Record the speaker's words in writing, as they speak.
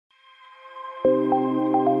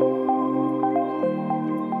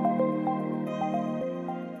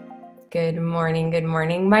Good morning, good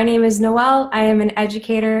morning. My name is Noel. I am an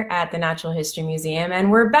educator at the Natural History Museum,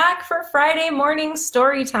 and we're back for Friday morning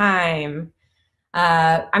story time.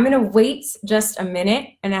 I'm gonna wait just a minute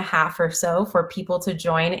and a half or so for people to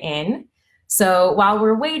join in. So while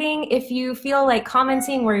we're waiting, if you feel like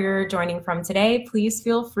commenting where you're joining from today, please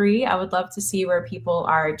feel free. I would love to see where people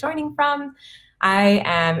are joining from. I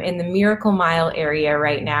am in the Miracle Mile area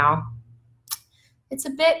right now. It's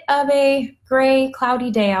a bit of a gray,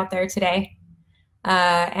 cloudy day out there today.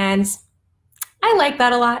 And I like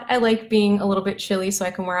that a lot. I like being a little bit chilly so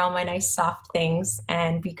I can wear all my nice soft things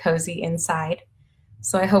and be cozy inside.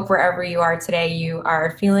 So I hope wherever you are today, you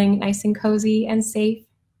are feeling nice and cozy and safe.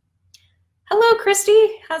 Hello,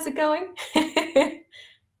 Christy. How's it going?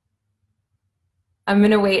 I'm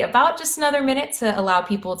going to wait about just another minute to allow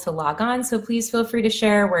people to log on, so please feel free to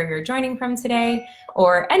share where you're joining from today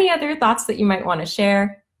or any other thoughts that you might want to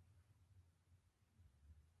share.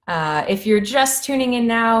 If you're just tuning in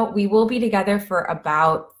now, we will be together for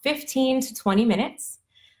about 15 to 20 minutes.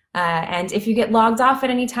 And if you get logged off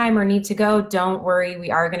at any time or need to go, don't worry.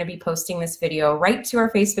 We are going to be posting this video right to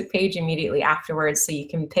our Facebook page immediately afterwards, so you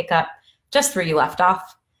can pick up just where you left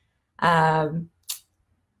off.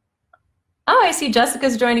 Oh, I see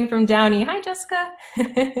Jessica's joining from Downey. Hi, Jessica.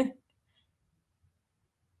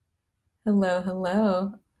 Hello,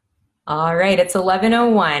 hello. All right, it's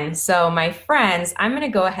 11:01. So my friends, I'm going to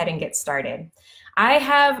go ahead and get started. I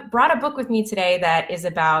have brought a book with me today that is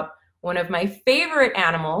about one of my favorite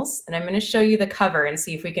animals, and I'm going to show you the cover and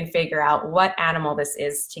see if we can figure out what animal this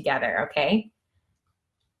is together, okay?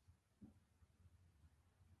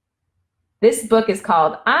 This book is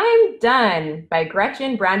called I'm Done by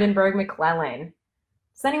Gretchen, Brandenburg, McLellan.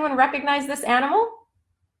 Does anyone recognize this animal?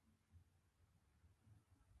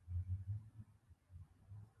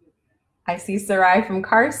 I see Sarai from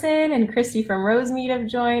Carson and Christy from Rosemead have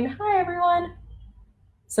joined. Hi, everyone.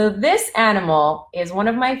 So this animal is one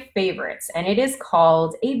of my favorites, and it is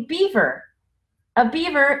called a beaver. A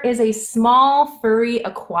beaver is a small, furry,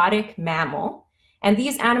 aquatic mammal. And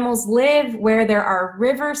these animals live where there are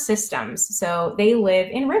river systems, so they live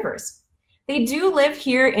in rivers. They do live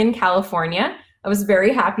here in California. I was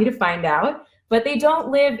very happy to find out, but they don't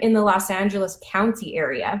live in the Los Angeles County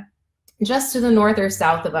area, just to the north or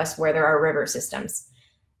south of us where there are river systems.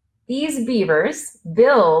 These beavers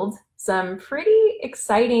build some pretty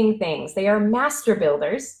exciting things. They are master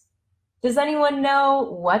builders. Does anyone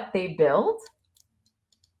know what they build?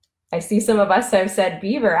 I see some of us have said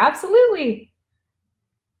beaver. Absolutely.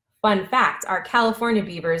 Fun fact, our California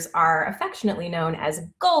beavers are affectionately known as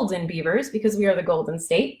golden beavers because we are the Golden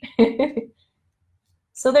State.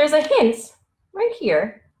 So there's a hint right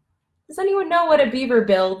here. Does anyone know what a beaver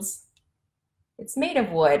builds? It's made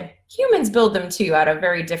of wood. Humans build them too out of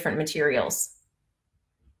very different materials.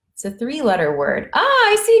 It's a three-letter word. Ah,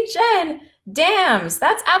 I see Jen. Dams.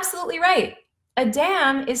 That's absolutely right. A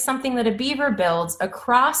dam is something that a beaver builds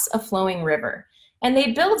across a flowing river. And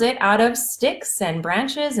they build it out of sticks and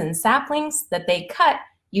branches and saplings that they cut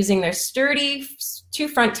using their sturdy two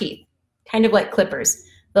front teeth, kind of like clippers.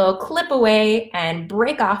 They'll clip away and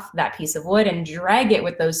break off that piece of wood and drag it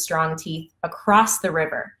with those strong teeth across the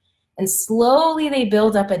river. And slowly they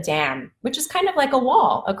build up a dam, which is kind of like a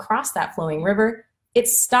wall across that flowing river. It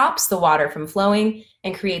stops the water from flowing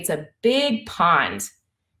and creates a big pond.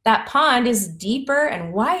 That pond is deeper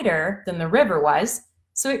and wider than the river was,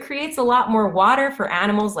 so it creates a lot more water for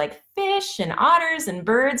animals like fish and otters and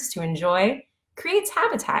birds to enjoy, creates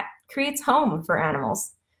habitat, creates home for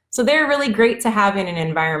animals. So they're really great to have in an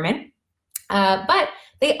environment, but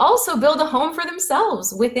they also build a home for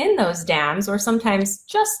themselves within those dams or sometimes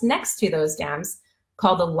just next to those dams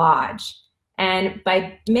called a lodge. And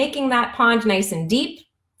by making that pond nice and deep,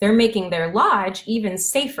 they're making their lodge even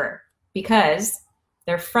safer because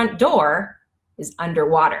their front door is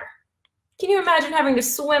underwater. Can you imagine having to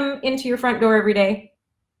swim into your front door every day?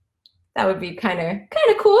 That would be kind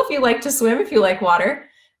of cool if you like to swim, if you like water.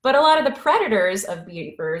 But a lot of the predators of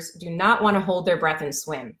beavers do not want to hold their breath and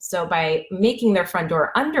swim. So by making their front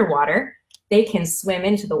door underwater, they can swim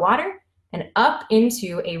into the water and up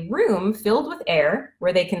into a room filled with air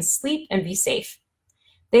where they can sleep and be safe.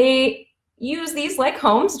 They use these like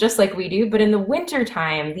homes, just like we do, but in the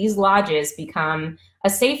wintertime, these lodges become a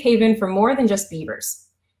safe haven for more than just beavers.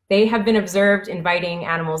 They have been observed inviting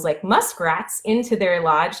animals like muskrats into their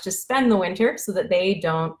lodge to spend the winter so that they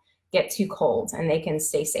don't get too cold and they can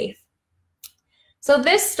stay safe. So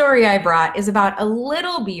this story I brought is about a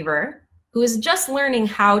little beaver who is just learning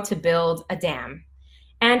how to build a dam.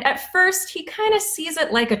 And at first, he kind of sees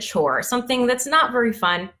it like a chore, something that's not very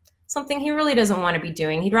fun, something he really doesn't want to be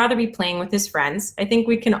doing. He'd rather be playing with his friends. I think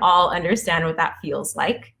we can all understand what that feels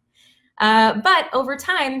like. But over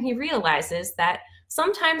time, he realizes that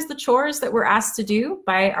sometimes the chores that we're asked to do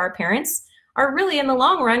by our parents are really, in the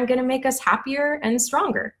long run, going to make us happier and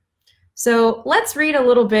stronger. So let's read a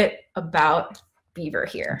little bit about Beaver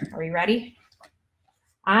here. Are we ready?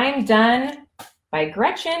 I'm Done by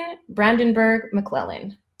Gretchen, Brandenburg,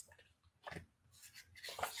 McLellan.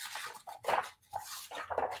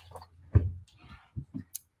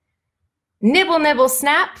 Nibble, nibble,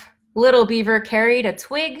 snap. Little Beaver carried a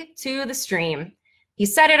twig to the stream. He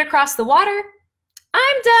set it across the water.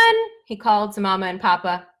 I'm done, he called to Mama and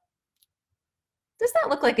Papa. Does that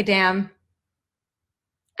look like a dam?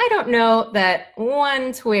 I don't know that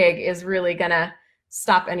one twig is really gonna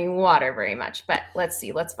stop any water very much, but let's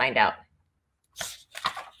see, let's find out.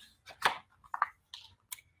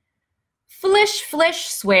 Flish, flish,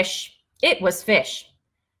 swish, it was fish.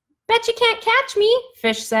 Bet you can't catch me,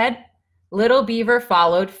 Fish said. Little Beaver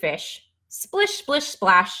followed Fish. Splish, splish,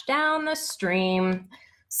 splash down the stream.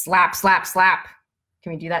 Slap, slap, slap.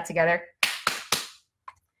 Can we do that together?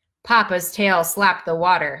 Papa's tail slapped the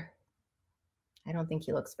water. I don't think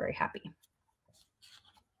he looks very happy.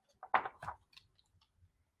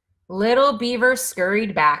 Little Beaver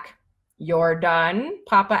scurried back. You're done?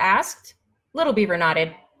 Papa asked. Little Beaver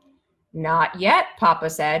nodded. Not yet, Papa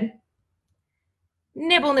said.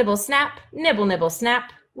 Nibble, nibble, snap, nibble, nibble,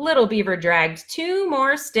 snap. Little Beaver dragged 2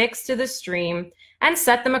 more sticks to the stream and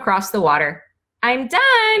set them across the water. I'm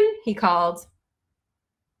done, he called.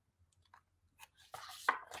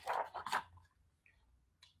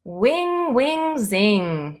 Wing, wing,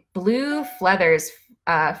 zing. Blue feathers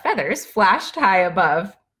flashed high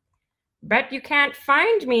above. Bet you can't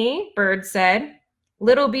find me, Bird said.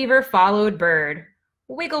 Little Beaver followed Bird.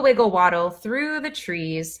 Wiggle, wiggle, waddle through the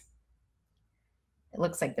trees. It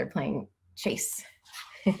looks like they're playing chase.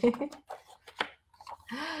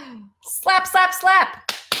 Slap, slap,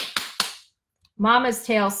 slap. Mama's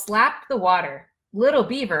tail slapped the water. Little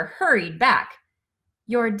Beaver hurried back.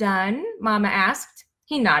 You're done? Mama asked.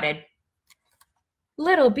 He nodded.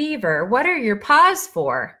 Little Beaver, what are your paws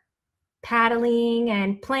for? Paddling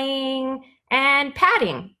and playing and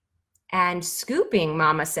patting and scooping,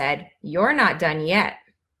 Mama said. You're not done yet.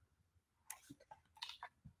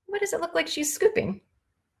 What does it look like she's scooping?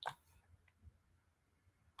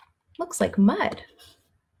 Looks like mud.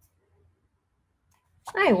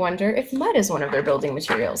 I wonder if mud is one of their building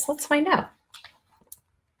materials. Let's find out.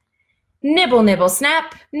 Nibble, nibble,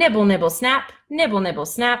 snap, nibble, nibble, snap, nibble, nibble,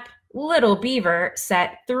 snap. Little Beaver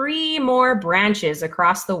set 3 more branches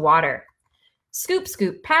across the water. Scoop,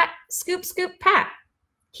 scoop, pat, scoop, scoop, pat.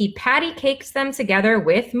 He patty cakes them together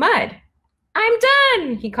with mud. I'm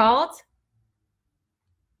done, he called.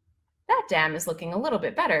 That dam is looking a little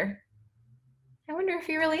bit better. I wonder if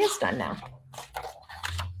he really is done now.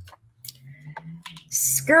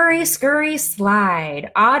 Scurry, scurry,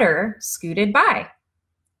 slide. Otter scooted by.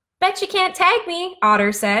 Bet you can't tag me,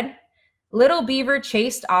 Otter said. Little Beaver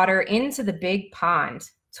chased Otter into the big pond.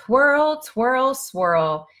 Twirl, twirl,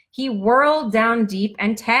 swirl. He whirled down deep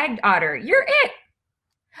and tagged Otter. You're it!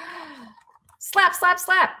 Slap, slap,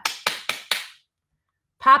 slap.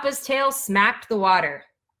 Papa's tail smacked the water.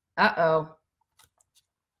 Uh-oh.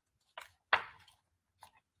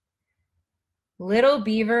 Little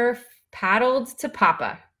Beaver paddled to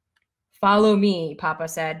Papa. Follow me, Papa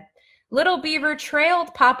said. Little Beaver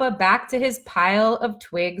trailed Papa back to his pile of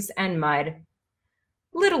twigs and mud.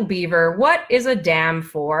 Little Beaver, what is a dam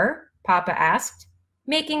for? Papa asked.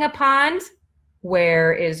 Making a pond.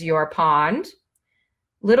 Where is your pond?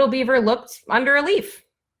 Little Beaver looked under a leaf.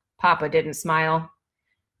 Papa didn't smile.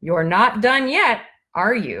 You're not done yet,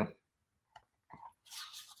 are you?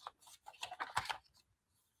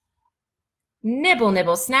 Nibble,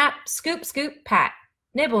 nibble, snap, scoop, scoop, pat.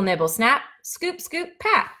 Nibble, nibble, snap, scoop, scoop,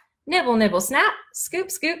 pat. Nibble, nibble, snap,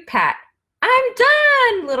 scoop, scoop, pat. I'm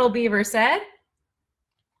done, Little Beaver said.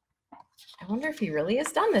 I wonder if he really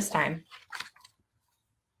is done this time.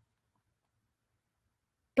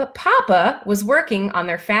 But Papa was working on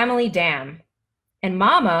their family dam, and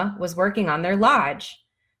Mama was working on their lodge.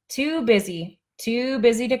 Too busy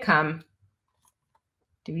to come.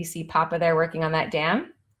 Do we see Papa there working on that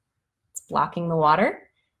dam? It's blocking the water.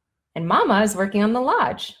 And Mama is working on the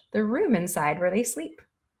lodge, the room inside where they sleep.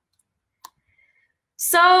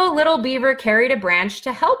 So Little Beaver carried a branch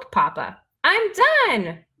to help Papa. I'm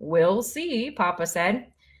done. We'll see, Papa said.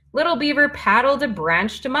 Little Beaver paddled a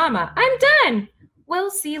branch to Mama. I'm done. We'll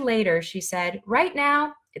see later, she said. Right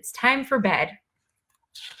now, it's time for bed.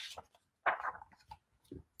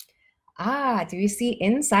 Ah, do you see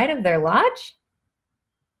inside of their lodge?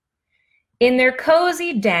 In their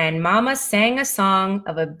cozy den, Mama sang a song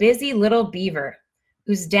of a busy little beaver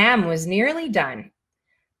whose dam was nearly done.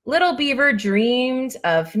 Little Beaver dreamed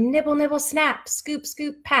of nibble, nibble, snap, scoop,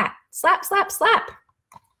 scoop, pat, slap, slap, slap.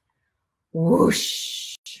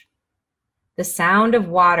 Whoosh! The sound of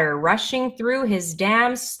water rushing through his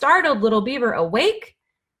dam startled Little Beaver awake.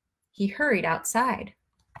 He hurried outside.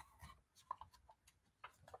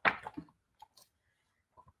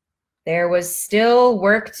 There was still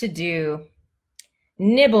work to do.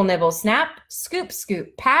 Nibble, nibble, snap, scoop,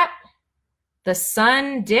 scoop, pat. The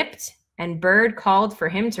sun dipped and Bird called for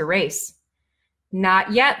him to race.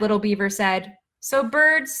 Not yet, Little Beaver said, so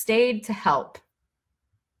Bird stayed to help.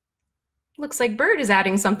 Looks like Bird is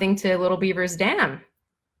adding something to Little Beaver's dam.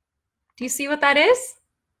 Do you see what that is?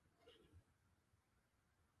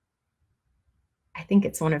 I think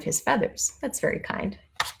it's one of his feathers. That's very kind.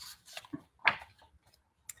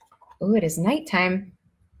 Oh, it is nighttime.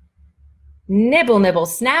 Nibble, nibble,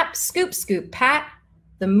 snap, scoop, scoop, pat.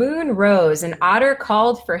 The moon rose and Otter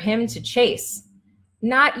called for him to chase.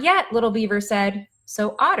 Not yet, Little Beaver said,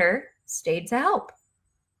 so Otter stayed to help.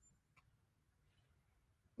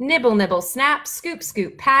 Nibble, nibble, snap, scoop,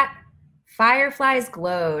 scoop, pat. Fireflies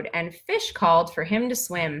glowed and Fish called for him to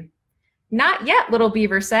swim. Not yet, Little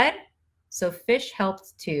Beaver said, so Fish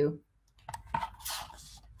helped too.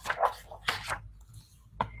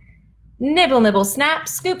 Nibble, nibble, snap,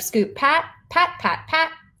 scoop, scoop, pat, pat, pat,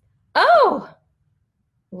 pat. Oh!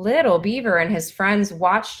 Little Beaver and his friends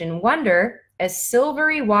watched in wonder as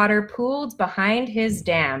silvery water pooled behind his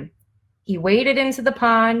dam. He waded into the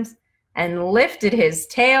pond and lifted his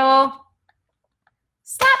tail.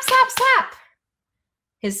 Slap, slap, slap!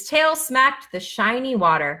 His tail smacked the shiny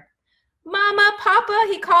water. Mama, Papa,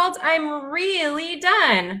 he called, I'm really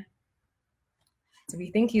done. Do we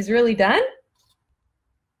think he's really done?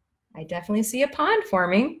 I definitely see a pond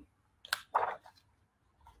forming.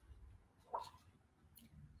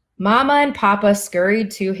 Mama and Papa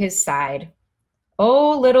scurried to his side.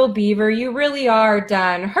 Oh, Little Beaver, you really are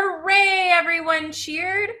done. Hooray, everyone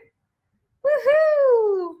cheered.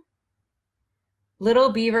 Woohoo!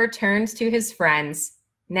 Little Beaver turned to his friends.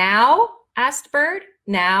 Now? Asked Bird.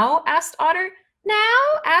 Now? Asked Otter. Now?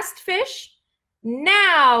 Asked Fish.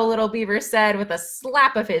 Now, Little Beaver said with a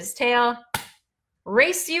slap of his tail.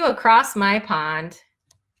 Race you across my pond.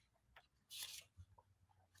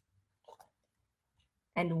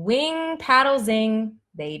 And wing, paddle, zing,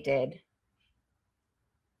 they did.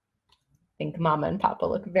 I think Mama and Papa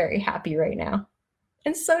look very happy right now.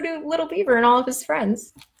 And so do Little Beaver and all of his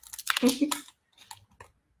friends.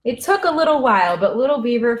 It took a little while, but Little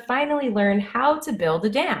Beaver finally learned how to build a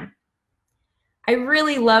dam. I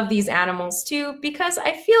really love these animals too because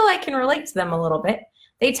I feel I can relate to them a little bit.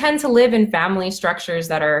 They tend to live in family structures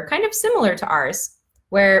that are kind of similar to ours,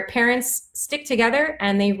 where parents stick together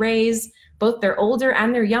and they raise both their older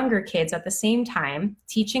and their younger kids at the same time,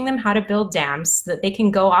 teaching them how to build dams so that they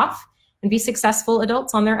can go off and be successful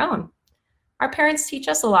adults on their own. Our parents teach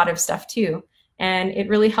us a lot of stuff too, and it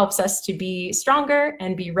really helps us to be stronger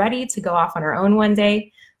and be ready to go off on our own one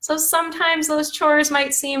day. So sometimes those chores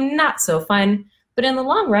might seem not so fun, but in the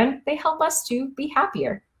long run, they help us to be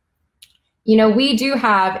happier. You know, we do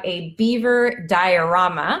have a beaver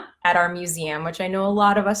diorama at our museum, which I know a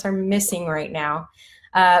lot of us are missing right now.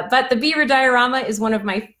 But the beaver diorama is one of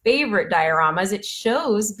my favorite dioramas. It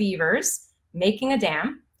shows beavers making a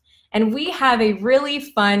dam. And we have a really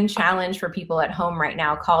fun challenge for people at home right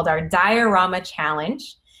now called our Diorama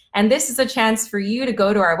Challenge. And this is a chance for you to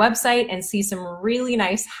go to our website and see some really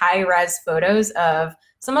nice high-res photos of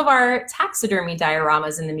some of our taxidermy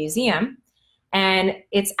dioramas in the museum. And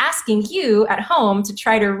it's asking you at home to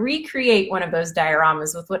try to recreate one of those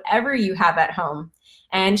dioramas with whatever you have at home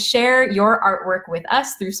and share your artwork with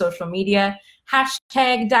us through social media,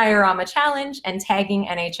 #Diorama Challenge and tagging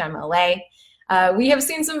NHMLA. We have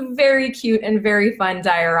seen some very cute and very fun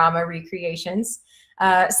diorama recreations.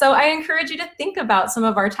 So I encourage you to think about some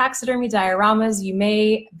of our taxidermy dioramas you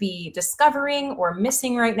may be discovering or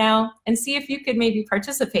missing right now and see if you could maybe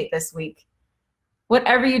participate this week.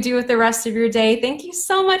 Whatever you do with the rest of your day, thank you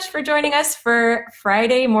so much for joining us for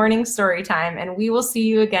Friday morning story time, and we will see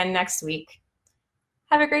you again next week.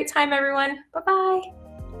 Have a great time, everyone. Bye-bye.